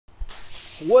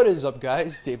What is up,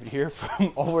 guys? David here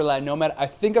from Overland Nomad. I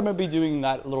think I'm going to be doing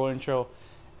that little intro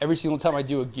every single time I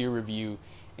do a gear review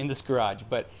in this garage.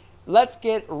 But let's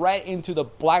get right into the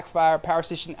Blackfire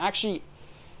Powerstation. Actually,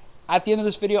 at the end of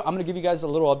this video, I'm going to give you guys a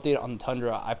little update on the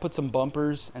Tundra. I put some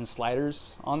bumpers and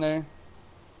sliders on there.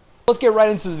 Let's get right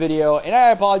into the video. And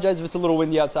I apologize if it's a little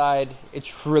windy outside.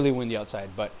 It's really windy outside.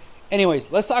 But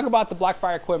anyways, let's talk about the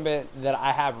Blackfire equipment that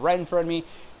I have right in front of me.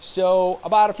 So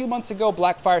about a few months ago,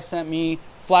 Blackfire sent me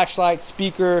flashlight,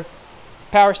 speaker,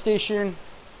 power station,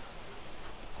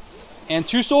 and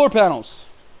 2 solar panels.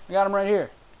 I got them right here.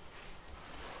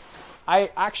 I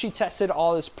actually tested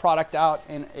all this product out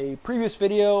in a previous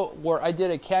video where I did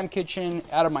a cam kitchen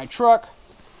out of my truck.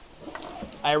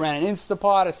 I ran an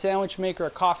Instapot, a sandwich maker,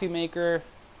 a coffee maker,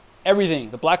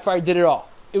 everything. The Blackfire did it all.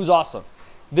 It was awesome.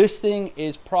 This thing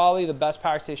is probably the best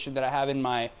power station that I have in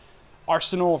my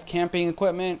arsenal of camping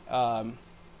equipment.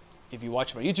 If you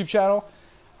watch my YouTube channel,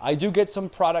 I do get some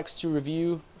products to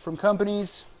review from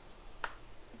companies.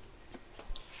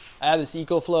 I have this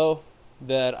EcoFlow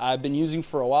that I've been using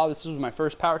for a while. This was my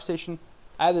first power station.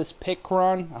 I have this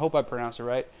Picron, I hope I pronounced it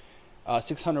right,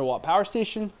 600 watt power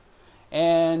station.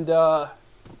 And I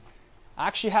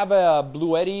actually have a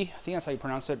Blue Eddy, I think that's how you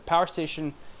pronounce it, power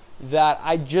station that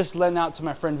I just lent out to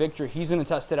my friend Victor. He's gonna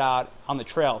test it out on the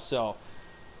trail. So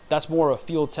that's more of a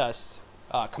field test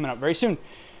coming up very soon.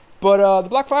 But the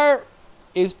Blackfire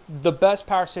is the best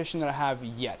power station that I have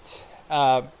yet.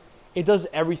 It does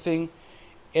everything.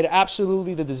 It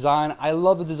absolutely, the design, I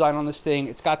love the design on this thing.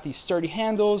 It's got these sturdy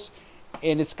handles,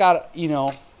 and it's got, you know,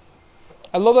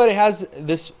 I love that it has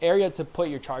this area to put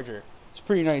your charger. It's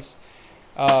pretty nice,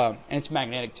 and it's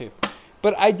magnetic too.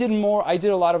 But I did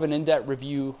a lot of an in-depth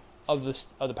review of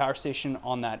the power station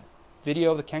on that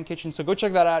video of the Cam Kitchen, so go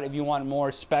check that out if you want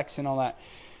more specs and all that.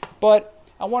 But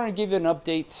I wanted to give you an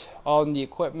update on the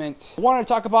equipment. I wanted to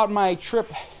talk about my trip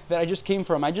that I just came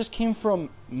from. I just came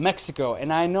from Mexico,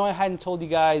 and I know I hadn't told you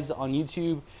guys on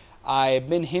YouTube. I've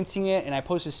been hinting it, and I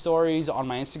posted stories on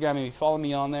my Instagram. If you follow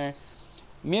me on there,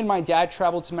 me and my dad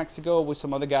traveled to Mexico with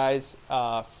some other guys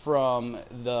from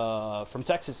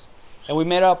Texas, and we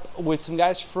met up with some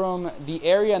guys from the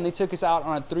area, and they took us out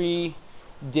on a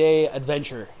 3-day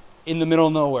adventure in the middle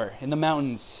of nowhere, in the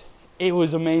mountains. It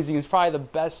was amazing. It's probably the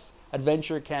best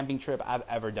adventure camping trip I've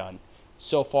ever done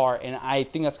so far, and I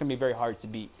think that's gonna be very hard to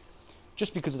beat.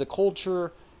 Just because of the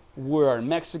culture, we're in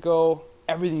Mexico,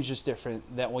 everything's just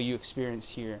different than what you experience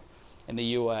here in the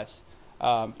US.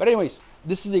 But anyways,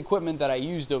 this is the equipment that I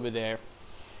used over there.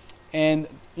 And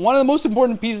one of the most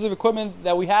important pieces of equipment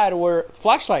that we had were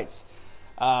flashlights.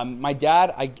 My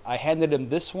dad, I handed him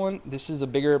this one. This is a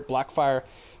bigger Blackfire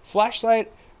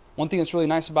flashlight. One thing that's really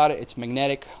nice about it, it's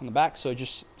magnetic on the back, so it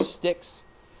just sticks.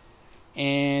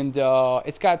 And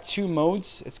it's got 2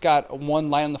 modes. It's got one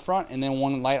light on the front and then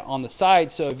one light on the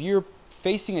side. So if you're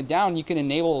facing it down, you can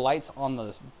enable the lights on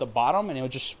the bottom, and it'll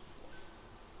just,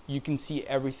 you can see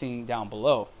everything down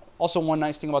below. Also, one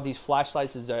nice thing about these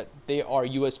flashlights is that they are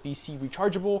USB-C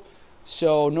rechargeable.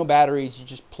 So no batteries, you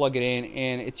just plug it in,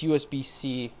 and it's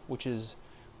USB-C, which is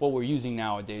what we're using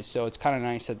nowadays. So it's kind of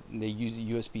nice that they use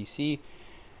USB-C.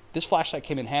 This flashlight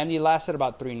came in handy. It lasted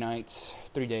about 3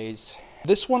 days.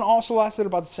 This one also lasted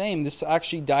about the same. This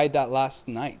actually died that last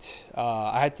night.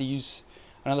 I had to use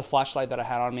another flashlight that I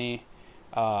had on me,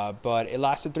 but it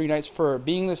lasted 3 nights. For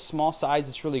being this small size,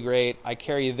 it's really great. I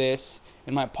carry this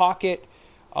in my pocket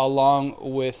along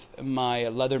with my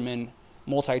Leatherman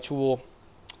multi-tool,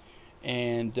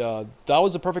 and that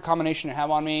was a perfect combination to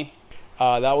have on me.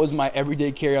 That was my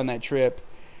everyday carry on that trip,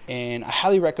 and I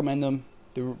highly recommend them.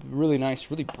 They're really nice,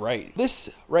 really bright.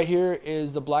 This right here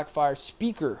is the Blackfire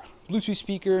speaker, Bluetooth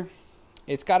speaker.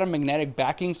 It's got a magnetic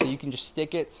backing, so you can just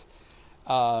stick it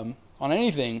on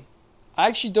anything. I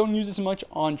actually don't use this much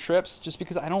on trips just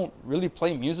because I don't really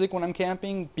play music when I'm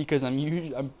camping, because I'm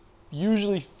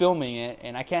usually filming it,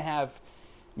 and I can't have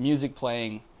music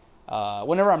playing.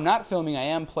 Whenever I'm not filming, I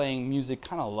am playing music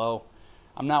kind of low.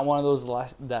 I'm not one of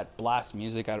those that blast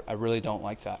music. I really don't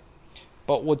like that.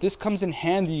 But what this comes in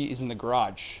handy is in the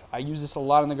garage. I use this a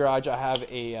lot in the garage. I have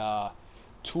a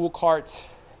tool cart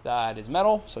that is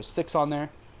metal, so it sticks on there,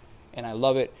 and I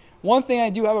love it. One thing I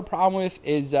do have a problem with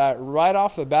is that right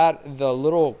off the bat,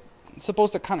 it's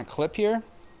supposed to kind of clip here,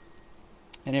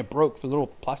 and it broke. The little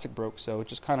plastic broke, so it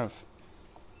just kind of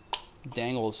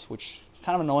dangles, which is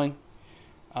kind of annoying.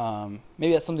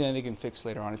 Maybe that's something that they can fix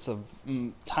later on. It's a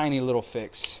tiny little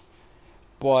fix,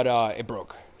 but it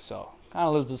broke, so kind of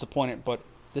a little disappointed. But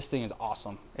this thing is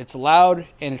awesome. It's loud,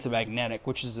 and it's a magnetic,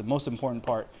 which is the most important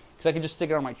part, because I can just stick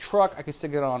it on my truck. I can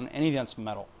stick it on anything that's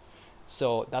metal.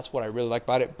 So that's what I really like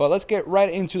about it. But let's get right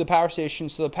into the power station.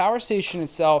 So the power station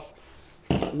itself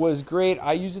was great.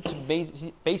 I use it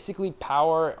to basically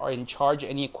power or in charge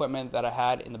any equipment that I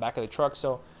had in the back of the truck.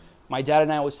 So my dad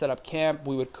and I would set up camp.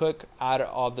 We would cook out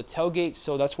of the tailgate.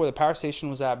 So that's where the power station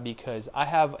was at, because I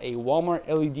have a Walmart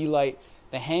LED light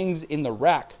that hangs in the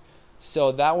rack.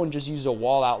 So that one just used a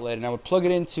wall outlet, and I would plug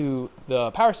it into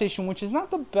the power station, which is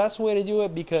not the best way to do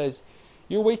it because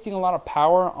you're wasting a lot of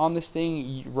power on this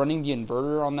thing, running the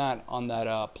inverter on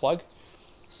that plug.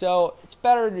 So it's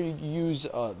better to use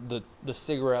the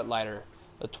cigarette lighter,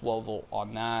 the 12 volt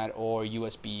on that, or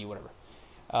USB, whatever.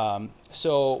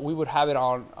 So we would have it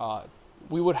on.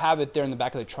 We would have it there in the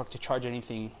back of the truck to charge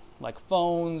anything like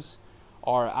phones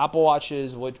or Apple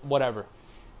Watches, whatever.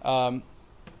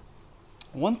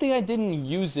 One thing I didn't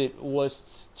use it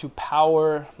was to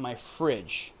power my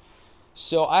fridge.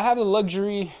 So I have the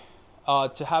luxury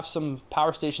to have some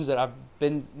power stations that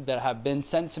have been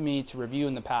sent to me to review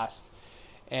in the past.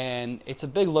 And it's a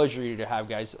big luxury to have,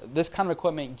 guys. This kind of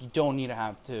equipment you don't need to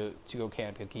have to go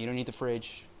camping. Okay, you don't need the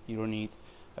fridge, you don't need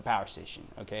a power station.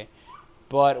 Okay,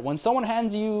 but when someone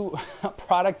hands you a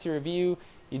product to review,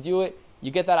 you do it,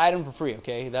 you get that item for free.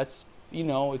 Okay, that's, you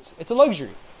know, it's a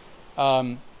luxury.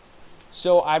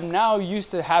 So I'm now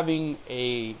used to having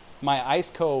my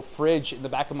Iceco fridge in the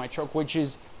back of my truck, which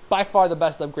is by far the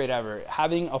best upgrade ever.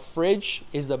 Having a fridge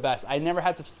is the best. I never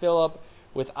had to fill up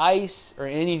with ice or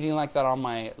anything like that on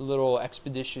my little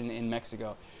expedition in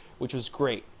Mexico, which was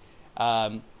great.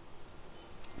 But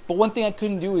one thing I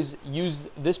couldn't do is use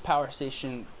this power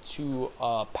station to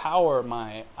power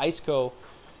my Iceco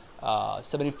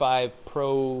 75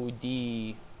 Pro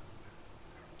D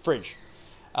fridge.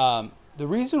 The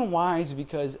reason why is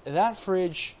because that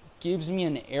fridge gives me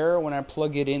an error when I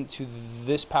plug it into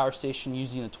this power station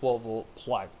using a 12 volt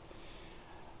plug.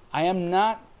 I am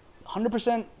not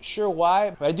 100% sure why,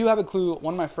 but I do have a clue.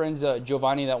 One of my friends,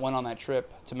 Giovanni, that went on that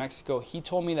trip to Mexico, he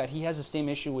told me that he has the same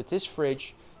issue with his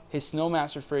fridge, his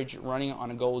Snowmaster fridge, running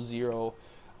on a Gold Zero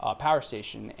power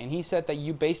station. And he said that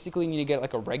you basically need to get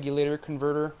like a regulator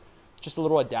converter, just a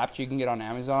little adapter you can get on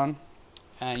Amazon,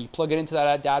 and you plug it into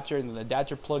that adapter, and the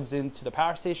adapter plugs into the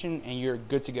power station, and you're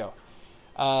good to go.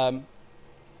 So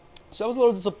I was a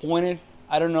little disappointed.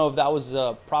 I don't know if that was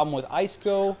a problem with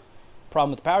Iceco,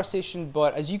 problem with the power station,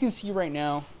 but as you can see right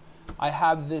now, I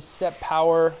have this Set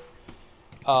Power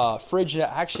fridge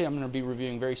that actually I'm going to be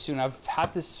reviewing very soon. I've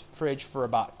had this fridge for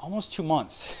about almost 2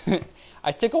 months.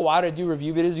 I took a while to do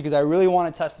review videos because I really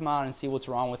want to test them out and see what's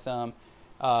wrong with them.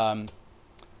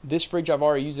 This fridge, I've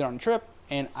already used it on a trip,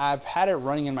 and I've had it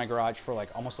running in my garage for like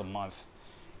almost a month,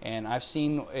 and I've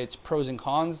seen its pros and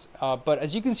cons. But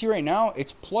as you can see right now,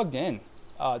 it's plugged in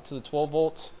to the 12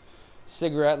 volt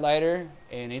cigarette lighter,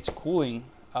 and it's cooling.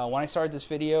 When I started this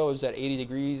video, it was at 80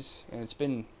 degrees, and it's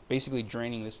been basically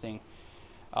draining this thing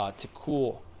to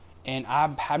cool, and I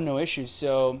have no issues.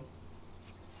 So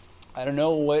I don't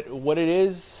know what it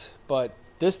is, but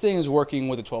this thing is working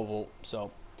with a 12 volt.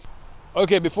 So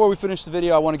okay, before we finish the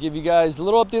video, I want to give you guys a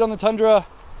little update on the Tundra.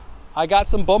 I got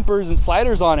some bumpers and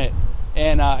sliders on it,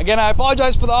 and again, I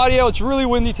apologize for the audio. It's really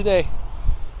windy today.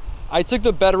 I took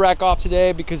the bed rack off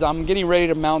today because I'm getting ready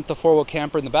to mount the 4-wheel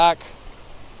camper in the back.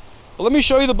 But let me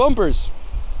show you the bumpers.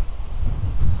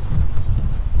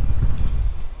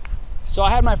 So I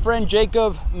had my friend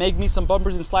Jacob make me some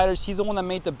bumpers and sliders. He's the one that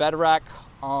made the bed rack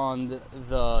on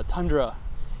the Tundra.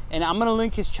 And I'm gonna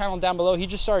link his channel down below. He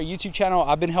just started a YouTube channel.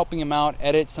 I've been helping him out,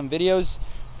 edit some videos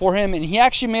for him. And he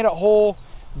actually made a whole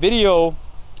video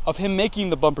of him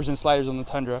making the bumpers and sliders on the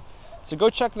Tundra. So go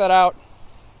check that out.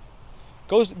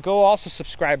 Go also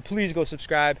subscribe. Please go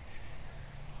subscribe.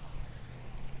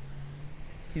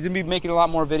 He's gonna be making a lot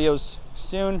more videos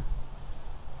soon.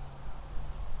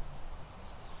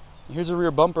 Here's a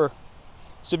rear bumper.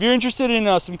 So if you're interested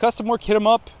in some custom work, hit him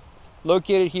up.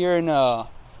 Located here in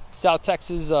South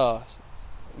Texas,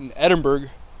 in Edinburgh.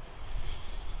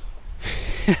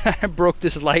 I broke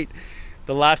this light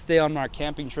the last day on our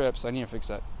camping trip, so I need to fix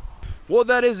that. Well,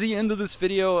 that is the end of this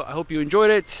video. I hope you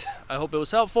enjoyed it. I hope it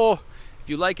was helpful. If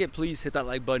you like it, please hit that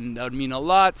like button. That would mean a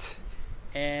lot.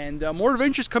 And more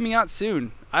adventures coming out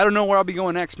soon. I don't know where I'll be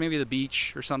going next. Maybe the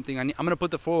beach or something. I'm going to put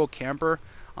the 4-wheel camper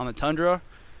on the Tundra.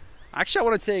 Actually, I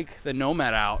want to take the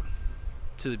Nomad out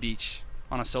to the beach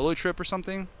on a solo trip or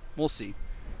something. We'll see.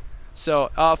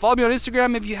 So follow me on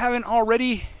Instagram if you haven't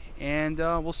already. And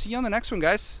we'll see you on the next one,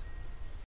 guys.